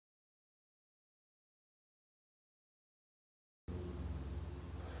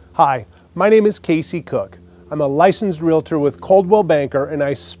Hi, my name is Casey Cooke. I'm a licensed realtor with Coldwell Banker, and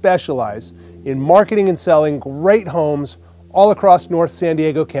I specialize in marketing and selling great homes all across North San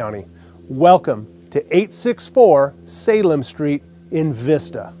Diego County. Welcome to 864 Salem Street in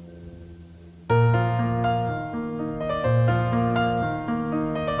Vista.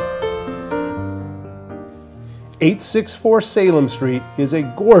 "864 Salem Street is a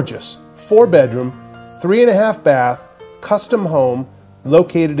gorgeous 4-bedroom, 3.5 bath custom home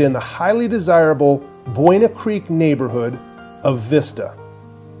located in the highly desirable Buena Creek neighborhood of Vista.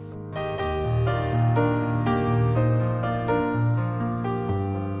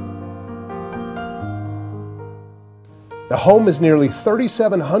 The home is nearly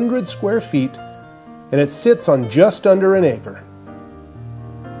 3,700 square feet and it sits on just under an acre.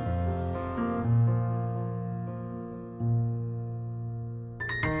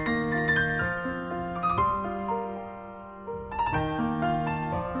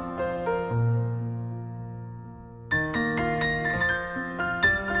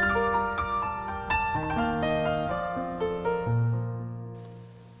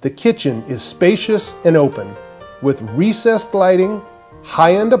 The kitchen is spacious and open, with recessed lighting,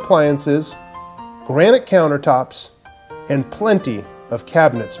 high-end appliances, granite countertops, and plenty of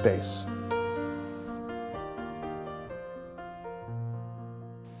cabinet space.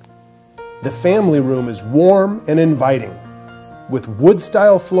 The family room is warm and inviting, with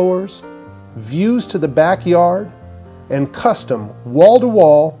wood-style floors, views to the backyard, and custom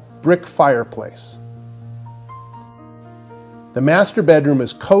wall-to-wall brick fireplace. The master bedroom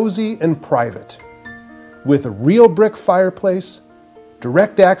is cozy and private, with a real brick fireplace,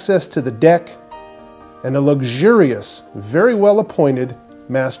 direct access to the deck, and a luxurious, very well appointed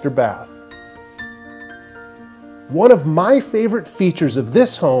master bath. One of my favorite features of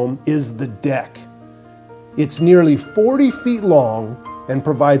this home is the deck. It's nearly 40 feet long and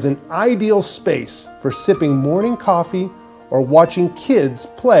provides an ideal space for sipping morning coffee or watching kids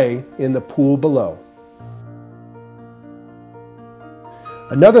play in the pool below.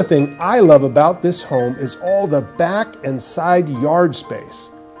 Another thing I love about this home is all the back and side yard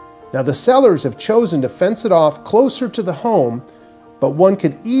space. Now, the sellers have chosen to fence it off closer to the home, but one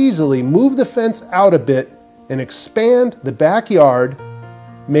could easily move the fence out a bit and expand the backyard,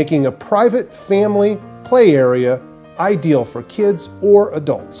 making a private family play area ideal for kids or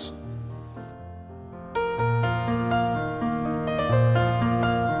adults.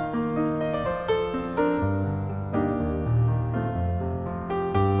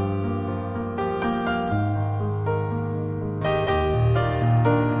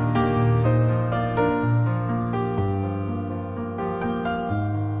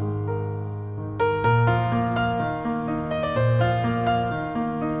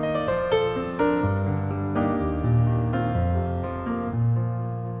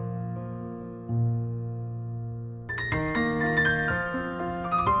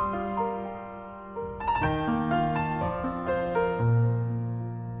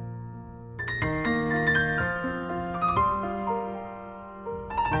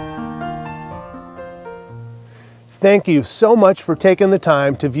 Thank you so much for taking the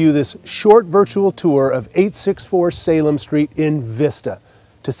time to view this short virtual tour of 864 Salem Street in Vista.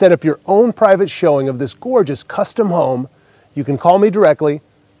 To set up your own private showing of this gorgeous custom home, you can call me directly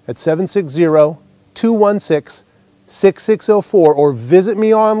at 760-216-6604 or visit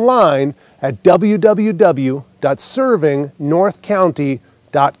me online at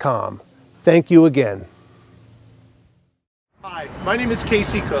www.servingnorthcounty.com. Thank you again. Hi, my name is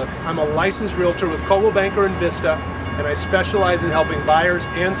Casey Cooke. I'm a licensed realtor with Coldwell Banker in Vista, and I specialize in helping buyers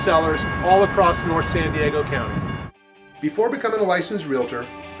and sellers all across North San Diego County. Before becoming a licensed realtor,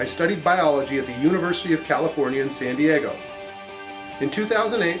 I studied biology at the University of California in San Diego. In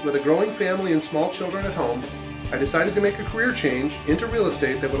 2008, with a growing family and small children at home, I decided to make a career change into real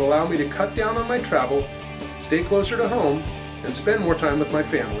estate that would allow me to cut down on my travel, stay closer to home, and spend more time with my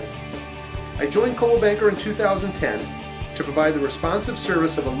family. I joined Coldwell Banker in 2010 to provide the responsive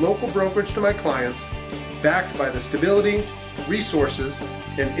service of a local brokerage to my clients, backed by the stability, resources,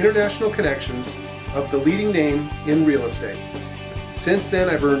 and international connections of the leading name in real estate. Since then,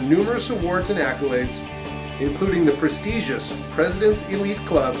 I've earned numerous awards and accolades, including the prestigious President's Elite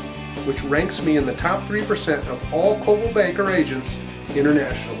Club, which ranks me in the top 3% of all Coldwell Banker agents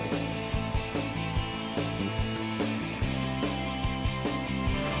internationally.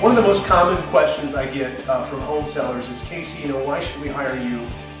 One of the most common questions I get from home sellers is, Casey, why should we hire you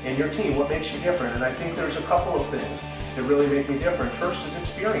and your team? What makes you different? And I think there's a couple of things that really make me different. First is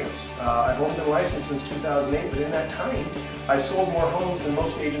experience. I've only been licensed since 2008, but in that time, I've sold more homes than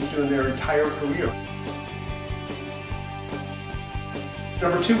most agents do in their entire career.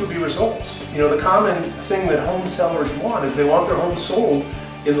 Number two would be results. You know, the common thing that home sellers want is they want their home sold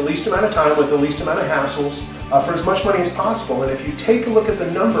in the least amount of time with the least amount of hassles for as much money as possible. And if you take a look at the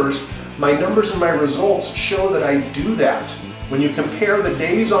numbers, my numbers and my results show that I do that. When you compare the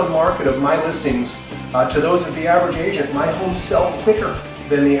days on market of my listings to those of the average agent, my homes sell quicker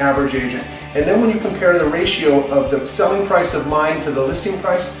than the average agent. And then when you compare the ratio of the selling price of mine to the listing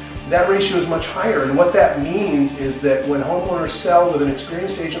price, that ratio is much higher. And what that means is that when homeowners sell with an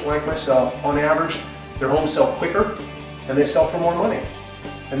experienced agent like myself, on average, their homes sell quicker and they sell for more money.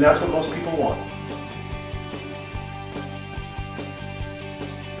 And that's what most people want.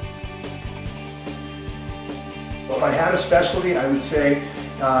 If I had a specialty, I would say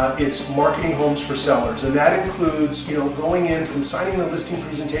it's marketing homes for sellers, and that includes, you know, going in from signing the listing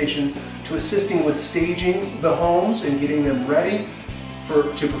presentation to assisting with staging the homes and getting them ready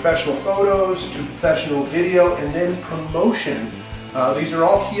to professional photos, to professional video, and then promotion. These are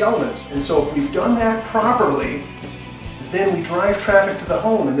all key elements. And so if we've done that properly, then we drive traffic to the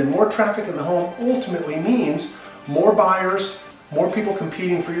home, and then more traffic in the home ultimately means more buyers, more people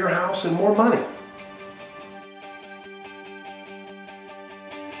competing for your house, and more money.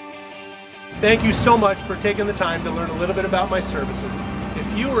 Thank you so much for taking the time to learn a little bit about my services.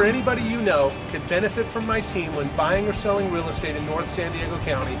 If you or anybody you know could benefit from my team when buying or selling real estate in North San Diego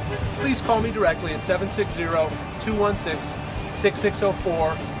County, please call me directly at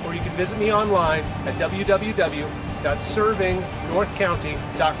 760-216-6604, or you can visit me online at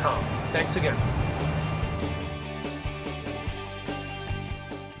www.servingnorthcounty.com. Thanks again.